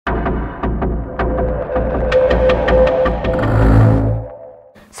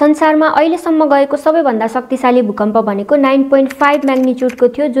संसारमा अहिलेसम्म गएको सबैभन्दा शक्तिशाली भूकम्प भनेको 9.5 म्याग्निट्युडको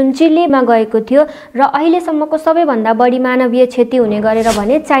थियो, जुन चिलीमा गएको थियो र अहिलेसम्मको सबैभन्दा बढी मानवीय क्षति हुने गरेर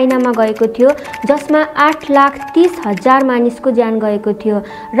भने चाइनामा गएको थियो, जसमा 8,30,000 मानिसको ज्यान गएको थियो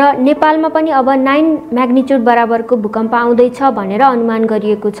र नेपालमा पनि अब 9 म्याग्निट्युड बराबरको भूकम्प आउँदैछ भनेर अनुमान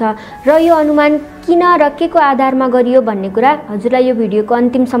गरिएको छ। र यो अनुमान किन र के को आधारमा गरियो भन्ने कुरा हजुरलाई यो भिडियोको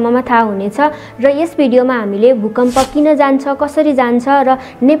अन्तिमसम्ममा थाहा हुनेछ र यस भिडियोमा हामीले भूकम्प किन जान्छ, कसरी जान्छ र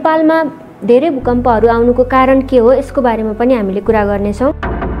नेपालमा धेरै भूकम्पहरू आउनुको कारण के हो यसको बारेमा पनि हामीले कुरा गर्नेछौँ।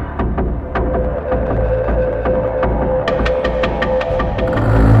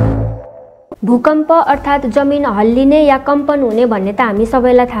 भूकम्प अर्थात् जमिन हल्लिने या कम्पन हुने भन्ने त हामी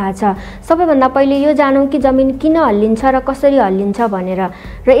सबैलाई थाहा छ। सबैभन्दा पहिले यो जानौँ कि जमिन किन हल्लिन्छ र कसरी हल्लिन्छ भनेर।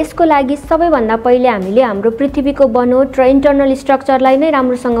 र यसको लागि सबैभन्दा पहिले हामीले हाम्रो पृथ्वीको बनोट र इन्टर्नल स्ट्रक्चरलाई नै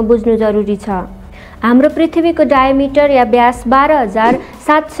राम्रोसँग बुझ्नु जरुरी छ। हाम्रो पृथ्वीको डायमिटर या व्यास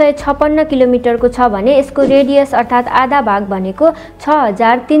 12,756 किलोमिटरको छ भने यसको रेडियस अर्थात् आधा भाग भनेको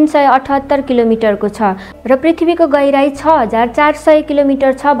 6,378 किलोमिटरको छ र पृथ्वीको गहिराई 6,400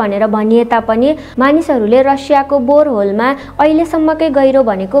 किलोमिटर छ भनेर भनिए तापनि मानिसहरूले रसियाको बोरहोलमा अहिलेसम्मकै गहिरो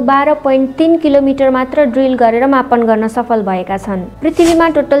भनेको 12.3 किलोमिटर मात्र ड्रिल गरेर मापन गर्न सफल भएका छन्। पृथ्वीमा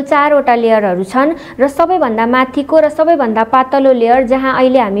टोटल 4 वटा लेयरहरू छन् र सबैभन्दा माथिको र सबैभन्दा पातलो लेयर जहाँ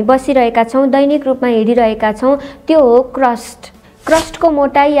अहिले हामी बसिरहेका छौँ, दैनिक रूपमा हिँडिरहेका छौँ, त्यो हो क्रस्ट। क्रस्टको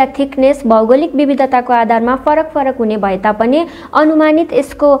मोटाई या थिकनेस भौगोलिक विविधताको आधारमा फरक हुने भए तापनि अनुमानित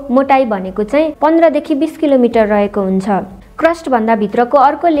यसको मोटाई भनेको चाहिँ 15 देखि 20 किलोमिटर रहेको हुन्छ। क्रस्ट भन्दा भित्रको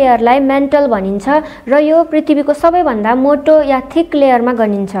अर्को लेयरलाई मेन्टल भनिन्छ र यो पृथ्वीको सबैभन्दा मोटो या थिक लेयरमा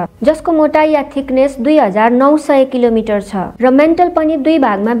गनिन्छ, जसको मोटाई या थिकनेस 2,900 किलोमिटर छ र मेन्टल पनि दुई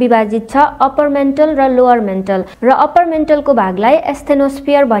भागमा विभाजित छ, अप्पर मेन्टल र लोअर मेन्टल। र अप्पर मेन्टलको भागलाई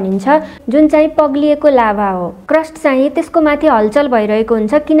एस्थेनोस्फियर भनिन्छ, जुन चाहिँ पग्लिएको लाभा हो। क्रस्ट चाहिँ त्यसको माथि हलचल भइरहेको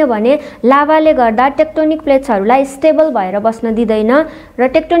हुन्छ किनभने लाभाले गर्दा टेक्टोनिक प्लेट्सहरूलाई स्टेबल भएर बस्न दिँदैन र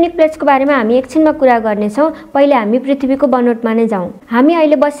टेक्टोनिक प्लेट्सको बारेमा हामी एकछिनमा कुरा गर्नेछौँ। पहिले हामी पृथ्वीको बनोटमा नै जाउँ। हामी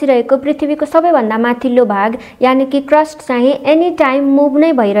अहिले बसिरहेको पृथ्वीको सबैभन्दा माथिल्लो भाग यानि कि क्रस्ट चाहिँ एनी टाइम मुभ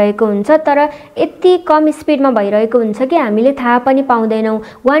नै भइरहेको हुन्छ, तर यति कम स्पिडमा भइरहेको हुन्छ कि हामीले थाहा पनि पाउँदैनौँ।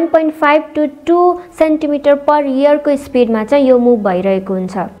 1.5 to 2 सेन्टिमिटर पर इयरको स्पिडमा चाहिँ यो मुभ भइरहेको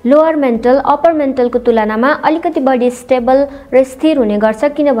हुन्छ। लोअर मेन्टल अप्पर मेन्टलको तुलनामा अलिकति बढी स्टेबल र स्थिर हुने गर्छ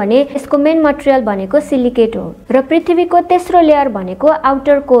किनभने यसको मेन मटेरियल भनेको सिलिकेट हो। र पृथ्वीको तेस्रो लेयर भनेको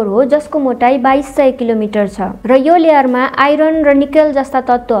आउटर कोर हो, जसको मोटाई 2200 किलोमिटर छ र यो लेयरमा आइरन र निकेल जस्ता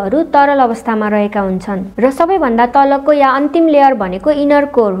तत्त्वहरू तरल अवस्थामा रहेका हुन्छन्। र सबैभन्दा तलको या अन्तिम लेयर भनेको इनर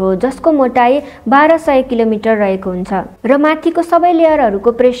कोर हो, जसको मोटाई 1200 किलोमिटर रहेको हुन्छ र माथिको सबै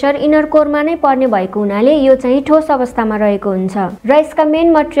लेयरहरूको प्रेसर इनर कोरमा नै पर्ने भएको हुनाले यो चाहिँ ठोस अवस्थामा रहेको हुन्छ र यसका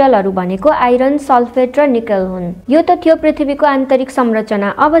मेन मटेरियलहरू भनेको आइरन, सल्फेट र निकेल हुन्। यो त थियो पृथ्वीको आन्तरिक संरचना।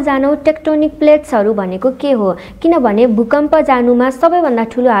 अब जानौँ टेक्टोनिक प्लेट्सहरू भनेको के हो, किनभने भूकम्प जानुमा सबैभन्दा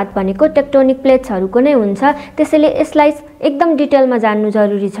ठुलो हात भनेको टेक्टोनिक प्लेट्सहरूको नै हुन्छ, त्यसैले यसलाई एकदम डिटेलमा जान्नु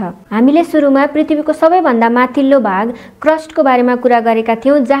जरुरी छ। हामीले सुरुमा पृथ्वीको सबैभन्दा माथिल्लो भाग क्रस्टको बारेमा कुरा गरेका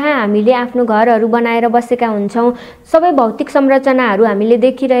थियौँ, जहाँ हामीले आफ्नो घरहरू बनाएर बसेका हुन्छौँ। सबै भौतिक संरचनाहरू हामीले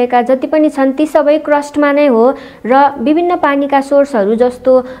देखिरहेका जति पनि छन् ती सबै क्रस्टमा नै हो र विभिन्न पानीका सोर्सहरू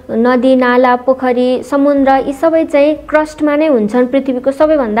जस्तो नदी, नाला, पोखरी, समुद्र यी सबै चाहिँ क्रस्टमा नै हुन्छन्, पृथ्वीको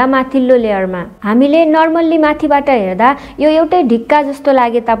सबैभन्दा माथिल्लो लेयरमा। हामीले नर्मल्ली माथिबाट हेर्दा यो एउटै ढिक्का जस्तो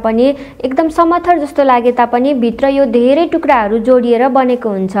लागे तापनि, एकदम समथर जस्तो लागे तापनि भित्र यो धेरै टुक्राहरू जोडिएर बनेको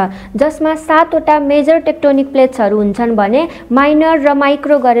हुन्छ, जसमा 7 वटा मेजर टेक्टोनिक प्लेट्सहरू हुन्छन् भने माइनर र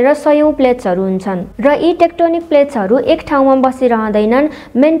माइक्रो गरेर 100औं प्लेट्सहरू हुन्छन्। र यी टेक्टोनिक प्लेट्सहरू एक ठाउँमा बसिरहँदैनन्,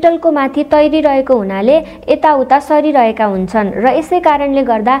 मेन्टलको माथि तैरिरहेको हुनाले यताउता सरिरहेका हुन्छन् र यसै कारणले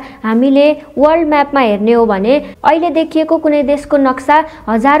गर्दा हामीले वर्ल्ड म्यापमा हेर्ने हो भने अहिले देखिएको कुनै देशको नक्सा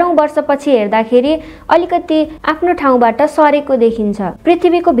हजारौं वर्षपछि हेर्दाखेरि अलिकति आफ्नो ठाउँबाट सरेको देखिन्छ।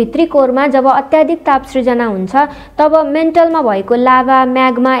 पृथ्वीको भित्री कोरमा जब अत्याधिक ताप सृजना हुन्छ तब मेन्टलमा भएको लाभा,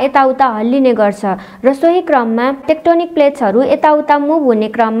 म्याग्मा यताउता हल्लिने गर्छ र सोही क्रममा टेक्टोनिक प्लेट्सहरू यताउता मुभ हुने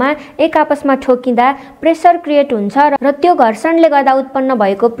क्रममा एक आपसमा ठोकिँदा प्रेसर क्रिएट हुन्छ र त्यो घर्षणले गर्दा उत्पन्न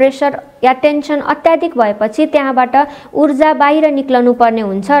भएको प्रेसर या टेन्सन अत्याधिक भएपछि त्यहाँबाट ऊर्जा बाहिर निक्लनु पर्ने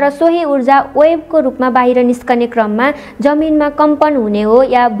हुन्छ र सोही ऊर्जा वेभको रूपमा बाहिर निस्कने क्रममा जमिनमा कम्पन हुने हो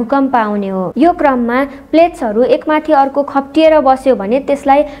या भूकम्प आउने हो। यो क्रममा प्लेट्सहरू एकमाथि अर्को खप्टिएर बस्यो भने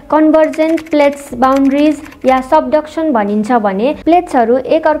त्यसलाई कन्भर्जेन्ट प्लेट्स बाउन्ड्रिज या सबडक्सन भनिन्छ भने प्लेट्सहरू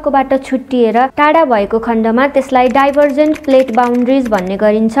एक अर्कोबाट छुट्टिएर टाढा भएको खण्डमा त्यसलाई डाइभर्जेन्ट प्लेट बाउन्ड्रिज भन्ने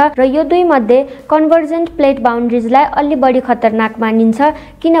गरिन्छ र यो दुई मध्ये कन्भर्जेन्ट प्लेट बाउन्ड्रिजलाई अलि बढी खतरनाक मानिन्छ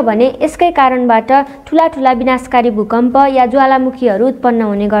किनभने यसकै कारणबाट ठूला विनाशकारी भूकम्प या ज्वालामुखीहरू उत्पन्न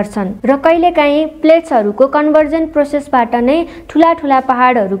हुने गर्छन् र कहिलेकाहीँ प्लेट्सहरूको कन्भर्जन प्रोसेसबाट नै ठूला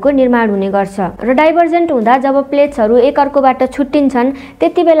पहाडहरूको निर्माण हुने गर्छ र डाइभर्जेन्ट हुँदा जब प्लेट्सहरू एकअर्कोबाट छुट्टिन्छन्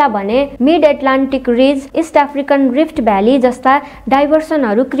त्यतिबेला भने mid Atlantic ridge, east African rift valley जस्ता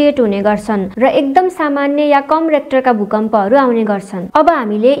डाइभर्सनहरू क्रिएट हुने गर्छन् र एकदम सामान्य या कम रेक्टरका भूकम्पहरू आउने गर्छन्। अब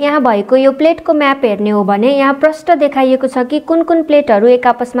हामीले यहाँ भएको यो प्लेटको म्याप हेर्ने हो भने यहाँ प्रष्ट देखाइएको छ कि कुन प्लेटहरू एक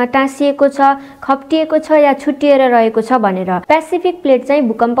आपसमा टाँसिएको छ, खप्टिएको छ या छुट्टिएर रहेको छ भनेर। पेसिफिक प्लेट चाहिँ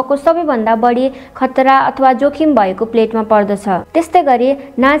भूकम्पको सबैभन्दा बढी खतरा अथवा जोखिम भएको प्लेटमा पर्दछ। त्यस्तै गरी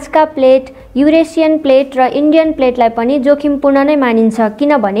नाज्का प्लेट, युरेसियन प्लेट र इन्डियन प्लेटलाई पनि जोखिमपूर्ण नै मानिन्छ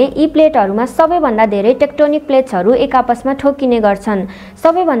किनभने यी प्लेटहरूमा सबैभन्दा धेरै टेक्टोनिक प्लेट्सहरू एक आपसमा ठोकिने गर्छन्।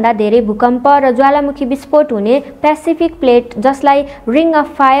 सबैभन्दा धेरै भूकम्प र ज्वालामुखी विस्फोट हुने पेसिफिक प्लेट, जसलाई रिङ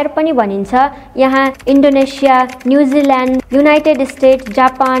अफ फायर पनि भनिन्छ, यहाँ Indonesia, New Zealand, United states,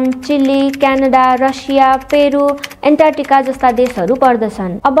 Japan, chilli, Canada, Russia, Peru, एन्टार्क्टिका जस्ता देशहरू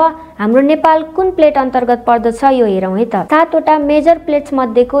पर्दछन्। अब हाम्रो नेपाल कुन प्लेट अन्तर्गत पर्दछ यो हेरौँ है त। 7 वटा मेजर प्लेट्स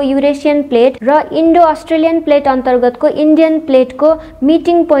मध्येको युरेसियन प्लेट र इन्डो अस्ट्रेलियन प्लेट अन्तर्गतको इन्डियन प्लेटको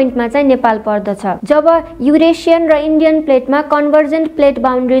मिटिङ पोइन्टमा चाहिँ नेपाल पर्दछ। जब युरेसियन र इन्डियन प्लेटमा कन्भर्जेन्ट प्लेट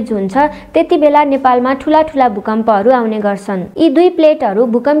बाउन्ड्रिज हुन्छ त्यति बेला नेपालमा ठूला भूकम्पहरू आउने गर्छन्। यी दुई प्लेटहरू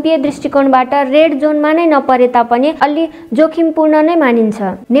भूकम्पीय दृष्टिकोणबाट रेड जोनमा नै नपरे तापनि अलि जोखिमपूर्ण नै मानिन्छ।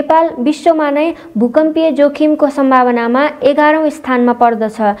 नेपाल विश्वमा नै भूकम्पीय जोखिमको सम्भावनामा 11औं स्थानमा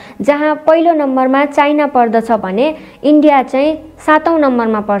पर्दछ, जहाँ पहिलो नम्बरमा चाइना पर्दछ भने इन्डिया चाहिँ 7औं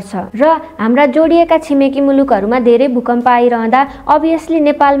नम्बरमा पर्छ र हाम्रा जोडिएका छिमेकी मुलुकहरूमा धेरै भूकम्प आइरहँदा अभियसली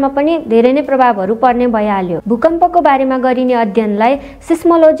नेपालमा पनि धेरै नै प्रभावहरू पर्ने भइहाल्यो। भूकम्पको बारेमा गरिने अध्ययनलाई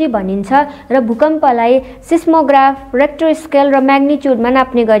सिस्मोलोजी भनिन्छ र भूकम्पलाई सिस्मोग्राफ, रेक्टर स्केल र म्याग्निच्युडमा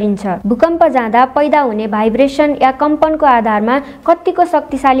नाप्ने गरिन्छ। भूकम्प जाँदा पैदा हुने भाइब्रेसन या कम्पनको आधारमा कतिको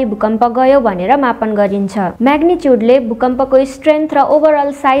शक्तिशाली भूकम्प गयो भनेर मापन गरिन्छ। म्याग्निच्युडले भूकम्पको स्ट्रेन्थ र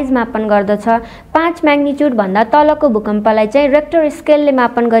ओभरअल साइज मापन गर्दछ। 5 म्याग्निच्युड भन्दा तलको भूकम्पलाई चाहिँ रेक्टर स्केलले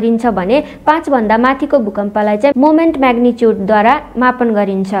मापन गरिन्छ भने 5 भन्दा माथिको भूकम्पलाई चाहिँ मोमेन्ट म्याग्निच्युडद्वारा मापन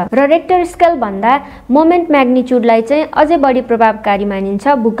गरिन्छ र रेक्टर स्केल भन्दा मोमेन्ट म्याग्निच्युडलाई चाहिँ अझै बढी प्रभावकारी मानिन्छ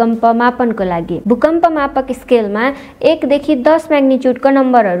भूकम्प मापनको लागि। भूकम्प मापक स्केलमा 1 देखि 10 म्याग्निच्युडको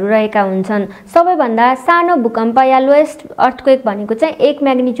नम्बरहरू रहेका हुन्छन्। सबैभन्दा सानो भूकम्प या लोएस्ट अर्थक्वेक भनेको चाहिँ 1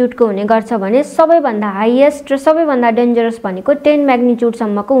 म्याग्निच्युडको हुने गर्छ भने सबैभन्दा हाइएस्ट र सबैभन्दा डेन्जरस भनेको 10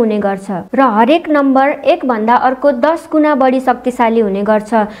 म्याग्निच्युडसम्मको हुने गर्छ र हरेक नम्बर 1 भन्दा अर्को 10 गुणा बढी शक्तिशाली हुने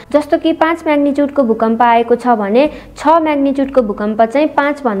गर्छ। जस्तो कि 5 म्याग्निच्युडको भूकम्प आएको छ भने 6 म्याग्निच्युडको भूकम्प चाहिँ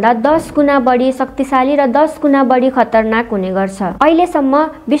 5 भन्दा 10 गुणा बढी शक्तिशाली र 10 गुणा बढी खतरनाक हुने गर्छ। अहिलेसम्म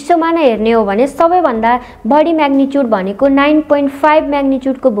विश्वमा नै हेर्ने हो भने सबैभन्दा बढी म्याग्निच्युड भनेको 9.5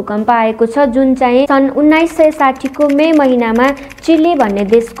 म्याग्निच्युडको भूकम्प आएको छ, जुन चाहिँ सन् 1960 को मे महिनामा चिली भन्ने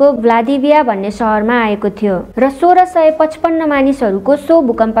देशको भ्लादिभिया भन्ने शहरमा आएको थियो र 1655 मानिसहरूको सो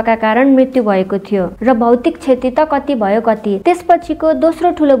भूकम्पका कारण मृत्यु भएको थियो र भौतिक क्षति त कति भयो कति। त्यसपछिको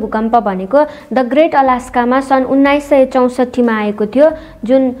दोस्रो ठुलो भूकम्प भनेको द ग्रेट अलास्कामा सन् 1964 मा आएको थियो,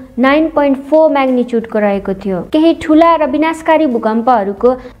 जुन 9.4 म्याग्निच्युडको रहेको थियो। केही ठूला र विनाशकारी भूकम्पहरूको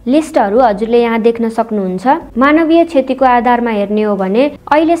लिस्टहरू हजुरले यहाँ देख्न सक्नुहुन्छ। मानवीय क्षतिको आधारमा हेर्ने हो भने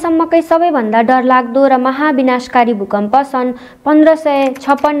अहिलेसम्मकै सबैभन्दा डरलाग्दो र महाविनाशकारी भूकम्प सन्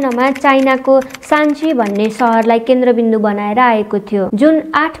 1556 मा चाइनाको सान्ची भन्ने शहरलाई केन्द्रबिन्दु बनाएर आएको थियो, जुन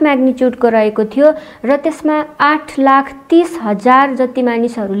 8 म्याग्निच्युडको रहेको थियो र त्यसमा 8,30,000 जति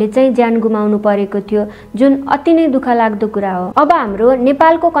मानिसहरूले चाहिँ ज्यान गुमाउनु परेको थियो, जुन अति नै दुःखलाग्दो कुरा हो। अब हाम्रो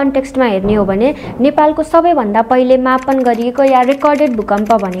नेपालको कन्टेक्स्टमा हेर्ने हो भने नेपालको सबैभन्दा पहिले मापन गरिएको या रेकर्डेड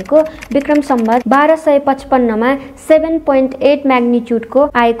भूकम्प भनेको विक्रम सम्वत 1255 मा 7.8 म्याग्निच्युडको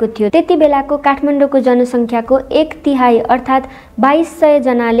आएको थियो। त्यति बेलाको काठमाडौँको जनसङ्ख्याको 1/3 अर्थात् 2200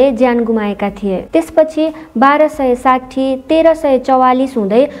 जनाले ज्यान गुमाएका थिए। त्यसपछि 1260, 1344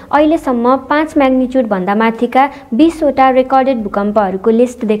 हुँदै अहिलेसम्म 5 म्याग्निच्युड भन्दा माथिका 20 वटा रेकर्डेड भूकम्पहरूको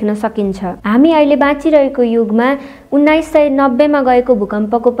लिस्ट देख्न सकिन्छ। हामी अहिले बाँचिरहेको युगमा 1990 मा गएको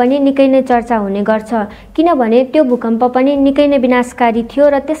भूकम्पको पनि निकै नै चर्चा हुने गर्छ, किनभने त्यो भूकम्प पनि निकै नै विनाशकारी थियो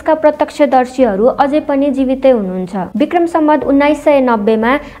र त्यसका प्रत्यक्षदर्शीहरू अझै पनि जीवितै हुनुहुन्छ। विक्रम सम्वत 1990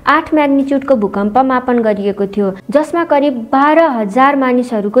 मा 8 म्याग्निच्युडको भूकम्प मापन गरिएको थियो, जसमा करिब 12,000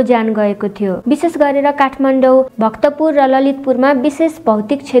 मानिसहरूको ज्यान गएको थियो। विशेष गरेर काठमाडौँ, भक्तपुर र ललितपुरमा विशेष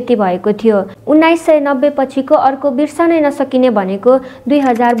भौतिक क्षति भएको थियो। 1990 पछिको अर्को बिर्सनै नसकिने भनेको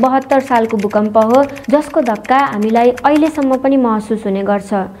 2072 सालको भूकम्प हो, जसको धक्का हामीलाई हामीलाई अहिलेसम्म पनि महसुस हुने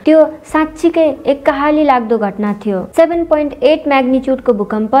गर्छ। त्यो साँच्चीकै एक कहाली लाग्दो घटना थियो। 7.8 म्याग्निट्युडको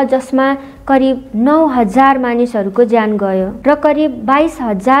भूकम्प जसमा करिब 9,000 मानिसहरूको ज्यान गयो र करिब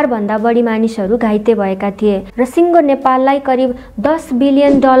 22,000 भन्दा बढी मानिसहरू घाइते भएका थिए र सिङ्गो नेपाललाई करिब $10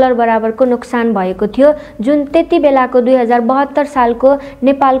 बिलियन बराबरको नोक्सान भएको थियो, जुन त्यति बेलाको 2072 सालको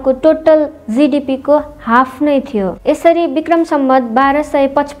नेपालको टोटल जीडीपी को हाफ नै थियो। यसरी विक्रम सम्वत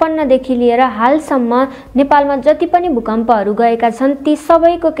 1255 देखि लिएर हालसम्म नेपालमा जति पनि भूकम्पहरू गएका छन् ती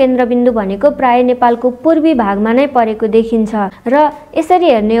सबैको केन्द्रबिन्दु भनेको प्राय नेपालको पूर्वी भागमा नै परेको देखिन्छ र यसरी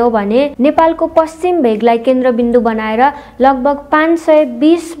हेर्ने हो भने नेपालको पश्चिम भेगलाई केन्द्रबिन्दु बनाएर लगभग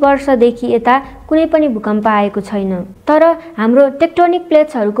 520 वर्षदेखि यता कुनै पनि भूकम्प आएको छैन। तर हाम्रो टेक्टोनिक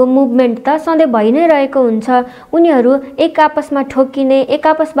प्लेट्सहरूको मुभमेन्ट त सधैँ भइ नै रहेको हुन्छ। उनीहरू एक आपसमा ठोकिने, एक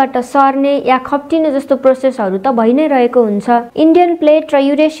आपसबाट सर्ने या खप्टिने जस्तो प्रोसेसहरू त भइ नै रहेको हुन्छ। इन्डियन प्लेट र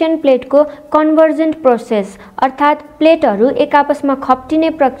युरेसियन प्लेटको कन्भर्जेन्ट प्रोसेस अर्थात् प्लेटहरू एक आपसमा खप्टिने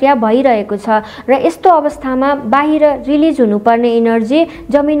प्रक्रिया भइरहेको छ र यस्तो अवस्थामा बाहिर रिलिज हुनुपर्ने इनर्जी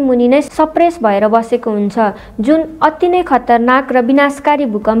जमिन मुनि नै सप्रेस भएर बसेको हुन्छ, जुन अति नै खतरनाक र विनाशकारी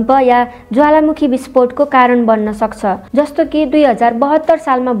भूकम्प या ज्वालामुखी विस्फोटको कारण बन्न सक्छ। जस्तो कि 2072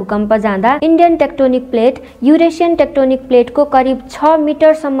 सालमा भूकम्प जाँदा Indian tectonic plate Eurasian tectonic प्लेटको करिब 6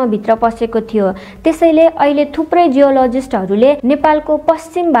 मिटरसम्म भित्र पसेको थियो। त्यसैले अहिले थुप्रै जियोलोजिस्टहरूले नेपालको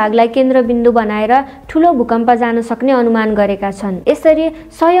पश्चिम भागलाई केन्द्रबिन्दु बनाएर ठुलो भूकम्प जान सक्ने अनुमान गरेका छन्। यसरी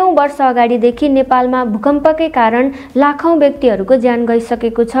 100औं वर्ष अगाडिदेखि नेपालमा भूकम्पकै कारण लाखौं व्यक्तिहरूको ज्यान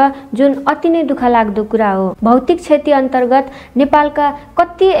गइसकेको छ, जुन अति नै दुःख लाग्दो कुरा हो। भौतिक क्षति अन्तर्गत नेपालका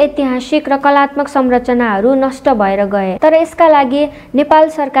कति ऐतिहासिक र कलात्मक संरचनाहरू नष्ट भएर गए। तर यसका लागि नेपाल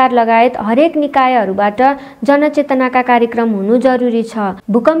सरकार लगायत हरेक निकायहरूबाट जनचेतनाका कार्यक्रम हुनु जरुरी छ।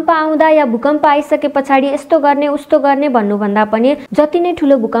 भूकम्प आउँदा या भूकम्प आइसके पछाडि यस्तो गर्ने उस्तो गर्ने भन्नुभन्दा पनि जति नै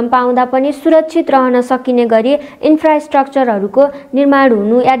ठुलो भूकम्प आउँदा पनि सुरक्षित रहन सकिने गरी इन्फ्रास्ट्रक्चरहरूको निर्माण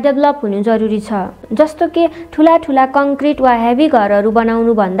हुनु या डेभलप हुनु जरुरी छ। जस्तो कि ठुला ठुला कङ्क्रिट वा हेभी घरहरू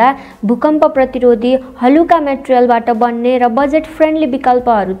बनाउनु भन्दा भूकम्प प्रतिरोधी हलुका मेटेरियलबाट बन्ने र बजेट फ्रेन्डली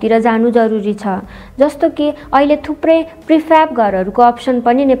विकल्पहरूतिर जानु जरुरी छ। जस्तो कि अहिले थुप्रै प्रिफ्याब घरहरूको अप्सन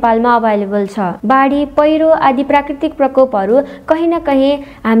पनि नेपालमा अभाइलेबल छ। बाढी, पहिरो आदि प्राकृतिक प्रकोपहरू कहीँ न कहीँ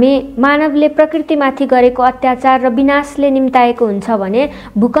हामी मानवले प्रकृतिमाथि गरेको अत्याचार र विनाशले निम्ताएको हुन्छ भने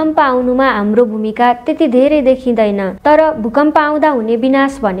भूकम्प आउनुमा हाम्रो भूमिका त्यति धेरै देखिँदैन। तर भूकम्प आउँदा हुने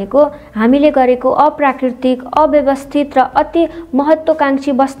विनाश भनेको हामीले गरेको अप्राकृतिक, अव्यवस्थित र अति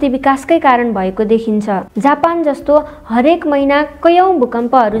महत्त्वकांक्षी बस्ती विकासकै कारण भएको देखिन्छ। जापान जस्तो हरेक महिना कयौं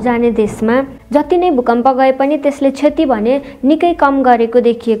भूकम्पहरू जाने देशमा जति नै भूकम्प गए पनि त्यसले क्षति भने निकै कम गरेको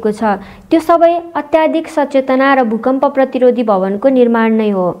देखिएको छ। त्यो सबै अत्याधिक सचेतना र भूकम्प प्रतिरोधी भवनको निर्माण नै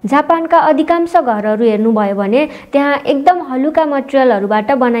हो। जापानका अधिकांश घरहरू हेर्नुभयो भने त्यहाँ एकदम हलुका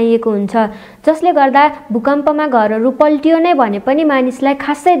मटेरियलहरूबाट बनाइएको हुन्छ, जसले गर्दा भूकम्पमा घरहरू पल्टियो नै भने पनि मानिसलाई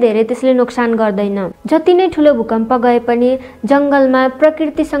खासै धेरै त्यसले नोक्सान गर्दैन। जति नै ठुलो भूकम्प गए पनि जङ्गलमा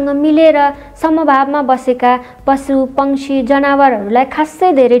प्रकृतिसँग मिलेर समभावमा बसेका पशु, पंक्षी, जनावरहरूलाई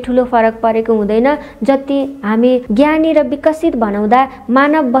खासै धेरै ठुलो फरक परेको हुँदैन जति हामी ज्ञानी र विकसित बनाउँदा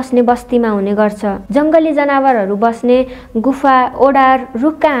मानव बस्ने बस्तीमा हुने गर्छ। जङ्गली जनावरहरू बस्ने गुफा, ओडार,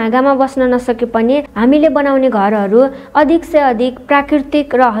 रुखका हाँगामा बस्न नसके पनि हामीले बनाउने घरहरू अधिक से अधिक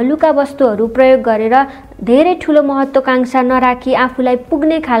प्राकृतिक र हलुका वस्तुहरू प्रयोग गरेर धेरै ठुलो महत्त्वकांक्षा नराखी आफूलाई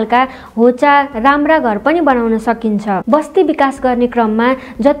पुग्ने खालका होचा राम्रा घर पनि बनाउन सकिन्छ। बस्ती विकास गर्ने क्रममा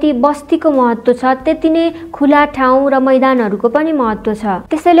जति बस्तीको महत्त्व छ त्यति नै खुला ठाउँ र मैदानहरूको पनि महत्त्व छ।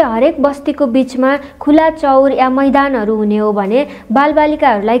 त्यसैले हरेक बस्तीको बीचमा खुला चौर या मैदानहरू हुने हो भने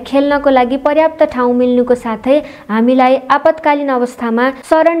बालबालिकाहरूलाई खेल्नको लागि पर्याप्त ठाउँ मिल्नुको साथै हामीलाई आपतकालीन अवस्थामा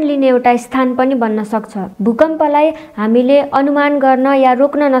शरण लिने एउटा स्थान पनि बन्न सक्छ। भूकम्पलाई हामीले अनुमान गर्न या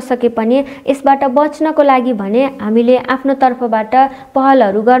रोक्न नसके पनि यसबाट बच्नको लागि भने हामीले आफ्नो तर्फबाट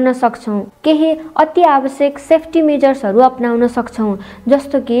पहलहरू गर्न सक्छौं। केही अति आवश्यक सेफ्टी मेजर्सहरू अपनाउन सक्छौं,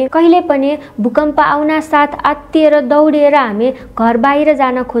 जस्तो कि कहिले पनि भूकम्प आउन साथ आत्तिएर दौडिएर हामी घर बाहिर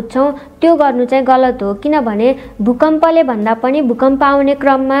जान खोज्छौं, त्यो गर्नु चाहिँ गलत हो। किनभने भूकम्पले भन्दा पनि भूकम्प आउने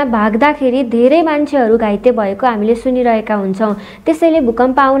क्रममा भाग्दाखेरि धेरै मान्छेहरू घाइते भएको हामीले सुनिरहेका हुन्छौं। त्यसैले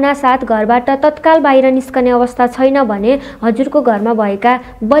भूकम्प आउन साथ घरबाट तत्काल बाहिर निस्कने अवस्था छैन भने हजुरको घरमा भएका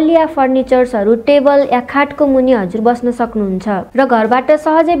बलिया फर्निचर्सहरू, टेबल या खाटको मुनि हजुर बस्न सक्नुहुन्छ। र घरबाट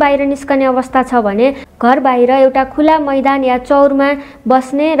सहजै बाहिर निस्कने अवस्था छ भने घर बाहिर एउटा खुला मैदान या चौरमा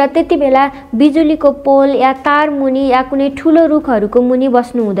बस्ने र त्यति बेला बिजुलीको पोल या तार मुनि या कुनै ठुलो रुखहरूको मुनि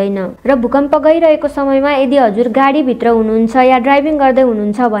बस्नु हुँदैन। र र भूकम्प गइरहेको समयमा यदि हजुर गाडीभित्र हुनुहुन्छ या ड्राइभिङ गर्दै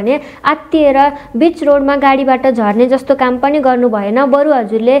हुनुहुन्छ भने आत्तिएर बीच रोडमा गाडीबाट झर्ने जस्तो काम पनि गर्नु भएन। बरु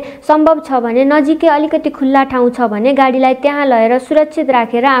हजुरले सम्भव छ भने नजिकै अलिकति खुल्ला ठाउँ छ भने गाडीलाई त्यहाँ लगेर सुरक्षित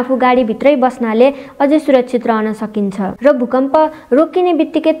राखेर आफू गाडीभित्रै बस्नाले अझै सुरक्षित रहन सकिन्छ। र भूकम्प रोकिने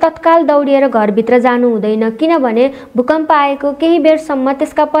बित्तिकै तत्काल दौडिएर घरभित्र जानु हुँदैन, किनभने भूकम्प आएको केही बेरसम्म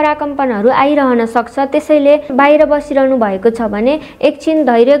त्यसका पराकम्पनहरू आइरहन सक्छ। त्यसैले बाहिर बसिरहनु भएको छ भने एकछिन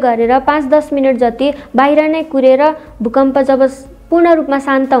धैर्य गरेर 5-10 मिनट जति बाहिर नै कुरेर भूकम्प जब पूर्ण रूपमा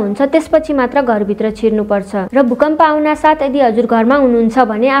शान्त हुन्छ त्यसपछि मात्र घरभित्र छिर्नुपर्छ। र भूकम्प आउनासाथ यदि हजुर घरमा हुनुहुन्छ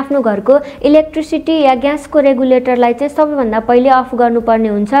भने आफ्नो घरको इलेक्ट्रिसिटी या ग्यासको रेगुलेटरलाई चाहिँ सबैभन्दा पहिले अफ गर्नुपर्ने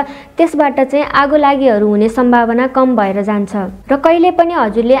हुन्छ। त्यसबाट चाहिँ आगो लागिहरू हुने सम्भावना कम भएर जान्छ। र कहिले पनि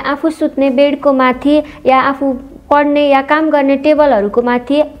हजुरले आफू सुत्ने बेडको माथि या आफू पढ्ने या काम गर्ने टेबलहरूको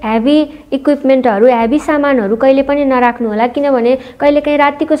माथि हेभी इक्विपमेन्टहरू, हेभी सामानहरू कहिले पनि नराख्नु होला, किनभने कहिलेकाहीँ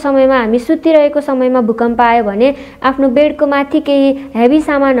रातिको समयमा हामी सुतिरहेको समयमा भूकम्प आयो भने आफ्नो बेडको माथि केही हेभी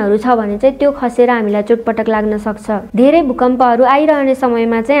सामानहरू छ भने चाहिँ त्यो खसेर हामीलाई चोटपटक लाग्न सक्छ। धेरै भूकम्पहरू आइरहने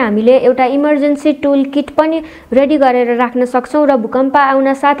समयमा चाहिँ हामीले एउटा इमर्जेन्सी टुल किट पनि रेडी गरेर राख्न सक्छौँ र भूकम्प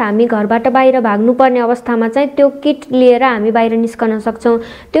आउन साथ हामी घरबाट बाहिर भाग्नुपर्ने अवस्थामा चाहिँ त्यो किट लिएर हामी बाहिर निस्कन सक्छौँ।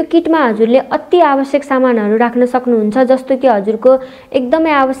 त्यो किटमा हजुरले अति आवश्यक सामानहरू राख्न सक्नुहुन्छ, जस्तो कि हजुरको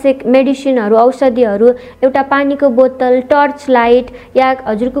एकदमै आवश्यक मेडिसिनहरू, औषधिहरू, एउटा पानीको बोतल, टर्च लाइट या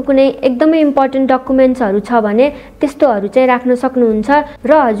हजुरको कुनै एकदमै इम्पोर्टेन्ट डकुमेन्ट्सहरू छ भने त्यस्तोहरू चाहिँ राख्न सक्नुहुन्छ।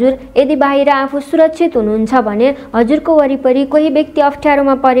 र हजुर यदि बाहिर आफू सुरक्षित हुनुहुन्छ भने हजुरको वरिपरि कोही व्यक्ति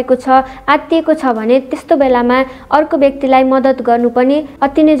अप्ठ्यारोमा परेको छ, आत्तिएको छ भने त्यस्तो बेलामा अर्को व्यक्तिलाई मद्दत गर्नु पनि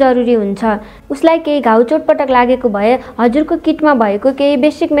अति नै जरुरी हुन्छ। उसलाई केही घाउ चोटपटक लागेको भए हजुरको किटमा भएको केही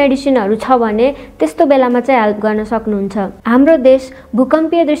बेसिक मेडिसिनहरू छ भने त्यस्तो बेलामा चाहिँ हेल्प गर्न सक्नुहुन्छ। हाम्रो देश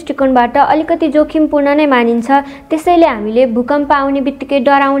भूकम्पीय दृष्टिकोणबाट अलिकति जोखिमपूर्ण नै मानिन्छ, त्यसैले हामीले भूकम्प आउने बित्तिकै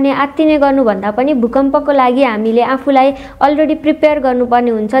डराउने, आत्तिने गर्नुभन्दा पनि भूकम्पको लागि हामीले आफूलाई अलरेडी प्रिपेयर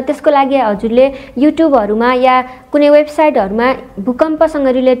गर्नुपर्ने हुन्छ। त्यसको लागि हजुरले युट्युबहरूमा या कुनै वेबसाइटहरूमा भूकम्पसँग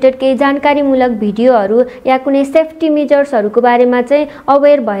रिलेटेड केही जानकारीमूलक भिडियोहरू या कुनै सेफ्टी मेजर्सहरूको बारेमा चाहिँ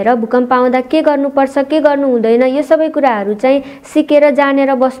अवेर भएर भूकम्प आउँदा के गर्नुपर्छ, के गर्नु हुँदैन, यो सबै कुराहरू चाहिँ सिकेर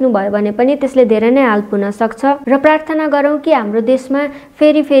जानेर बस्नुभयो भने पनि त्यसले धेरै नै हेल्प हुन सक्छ। र प्रार्थना गरौँ कि हाम्रो देशमा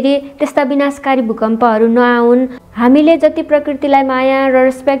फेरि त्यस्ता विनाशकारी भूकम्पहरू नआउन्। हामीले जति प्रकृतिलाई माया र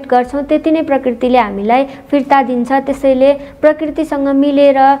रेस्पेक्ट गर्छौँ त्यति नै प्रकृतिले हामीलाई फिर्ता दिन्छ। त्यसैले प्रकृतिसँग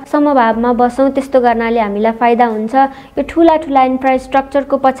मिलेर समभावमा बसौँ, त्यस्तो गर्नाले हामीलाई फाइदा हुन्छ। यो ठुला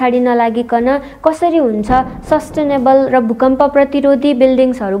इन्फ्रास्ट्रक्चरको पछाडि नलागिकन कसरी हुन्छ सस्टेनेबल र भूकम्प प्रतिरोधी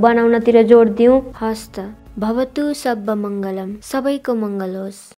बिल्डिङ्सहरू बनाउनतिर जोड दिउँ। हस्त भवतु सब मङ्गलम, सबैको मङ्गल होस्।